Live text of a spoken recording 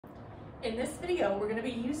In this video, we're going to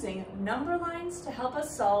be using number lines to help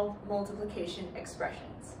us solve multiplication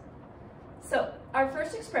expressions. So our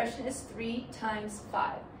first expression is 3 times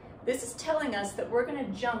 5. This is telling us that we're going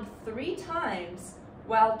to jump 3 times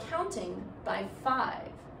while counting by 5.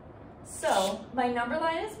 So my number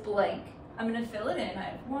line is blank. I'm going to fill it in. I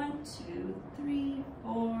have 1, 2, 3,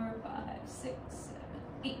 4, 5, 6, 7,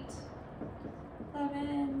 8,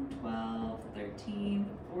 11, 12, 13,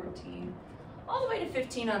 14, all the way to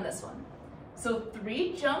 15 on this one. So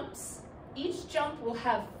 3 jumps, each jump will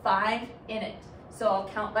have 5 in it. So I'll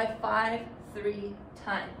count by 5 3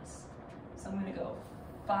 times. So I'm going to go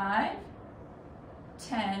 5,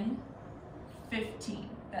 10, 15.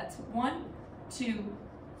 That's 1, 2,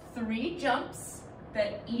 3 jumps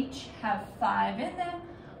that each have 5 in them.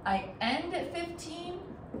 I end at 15.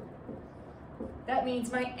 That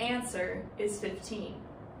means my answer is 15.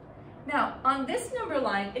 Now, on this number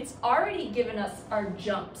line, it's already given us our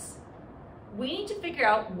jumps. We need to figure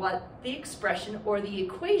out what the expression or the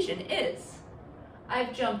equation is.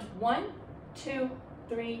 I've jumped 1, 2,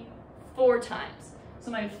 3, 4 times.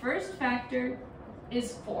 So my first factor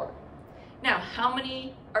is 4. Now, how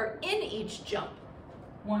many are in each jump?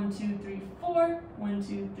 1, 2, 3, 4, 1,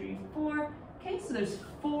 2, 3, 4. Okay, so there's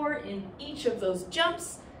 4 in each of those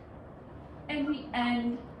jumps, and we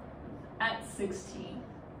end at 16.